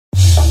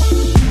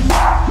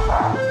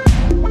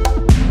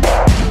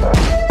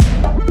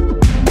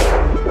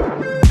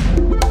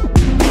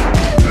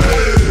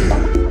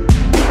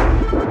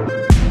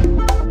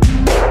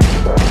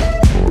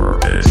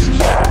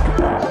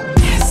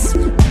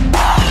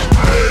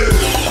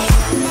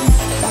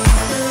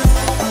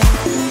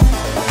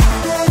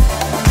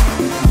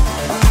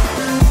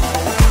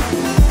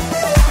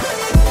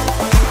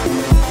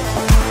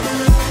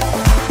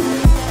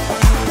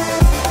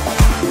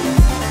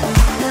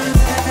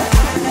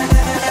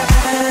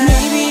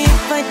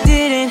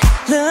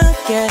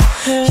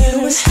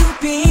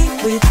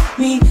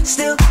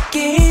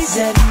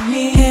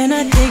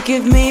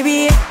if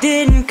maybe I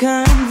didn't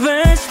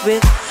converse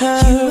with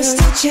her. You would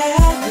still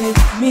chat with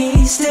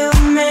me, still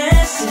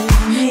message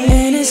me.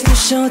 And it's for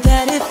sure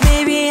that if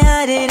maybe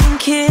I didn't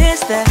kiss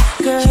that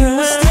girl, you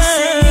would still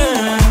say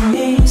my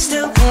name,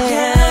 still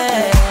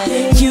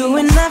yeah. You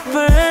and I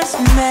first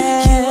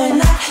met, you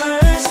and I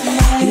first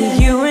met,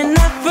 you and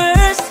I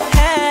first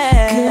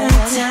had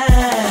good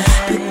time.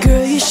 But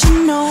girl, you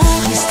should know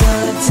we still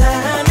have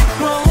time to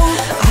grow.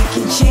 I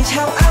can change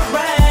how I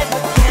ride,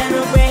 but can't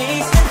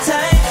erase the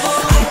typo.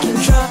 I can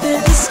drop the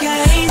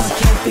disguise,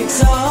 can't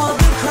fix all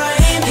the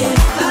crime. If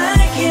I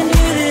can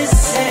do this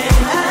and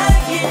I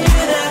can do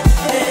that,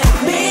 then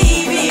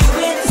maybe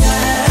with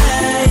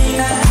time.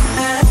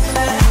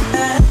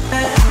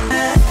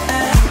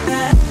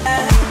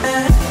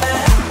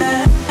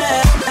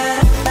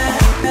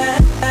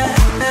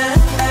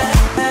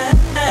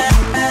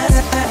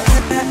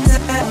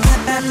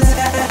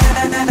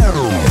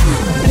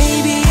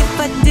 Maybe if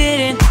I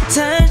didn't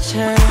touch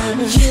her,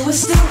 you would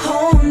still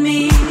hold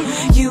me,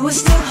 you would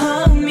still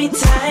hug me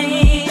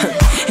tight.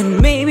 And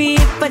maybe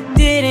if I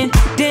didn't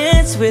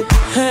dance with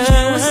her,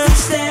 you would still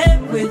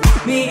step with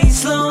me,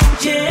 slow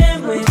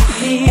jam with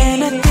me.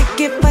 And I think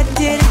if I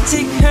didn't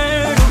take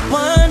her to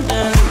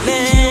Wonderland,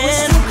 you would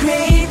still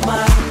crave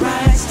my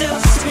ride, still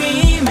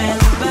scream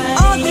and fight.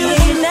 All through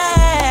the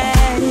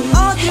night,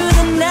 all through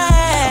the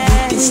night, we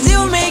can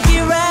still make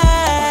it right.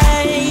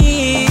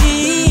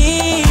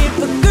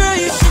 But girl,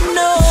 you should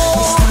know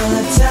we still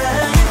have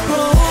time to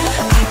grow.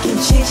 I can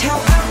change how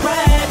I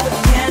ride, but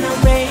can't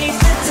erase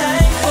the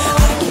typo.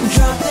 I can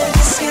drop the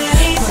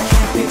disguise, I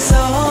can fix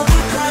all the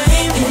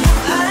crime. If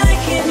I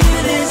can do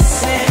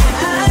this and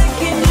I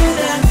can do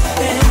that,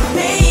 then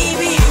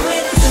maybe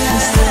with time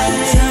we still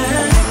have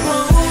time to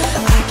grow.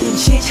 I can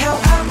change how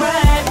I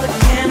ride, but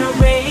can't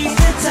erase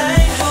the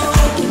typo.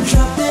 I can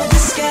drop the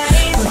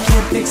disguise, I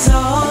can fix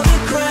all the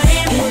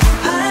crime. If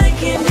I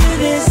can do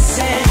this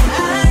and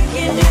I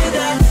can do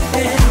that,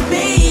 then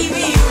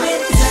maybe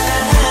with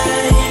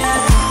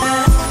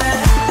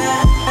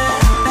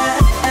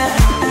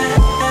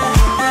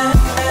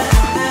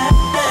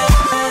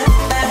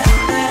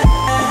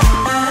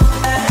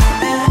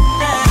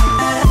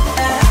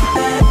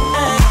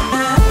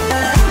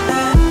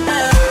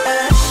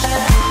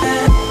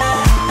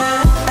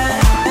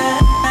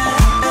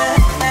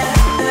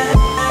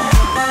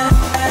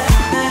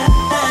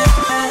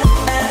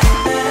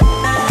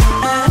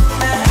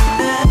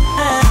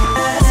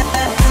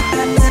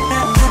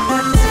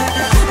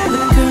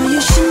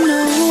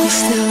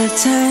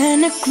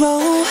time to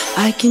grow.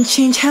 I can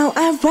change how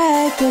I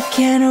ride, but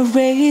can't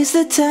erase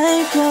the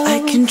typo. I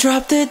can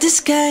drop the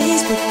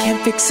disguise, but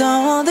can't fix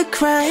all the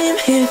crime.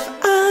 If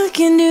I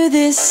can do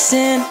this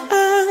and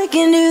I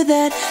can do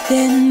that,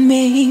 then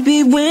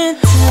maybe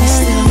with time I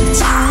still have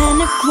time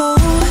to grow.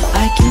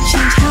 I can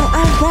change how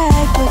I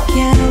ride, but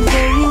can't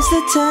erase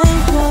the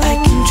typo.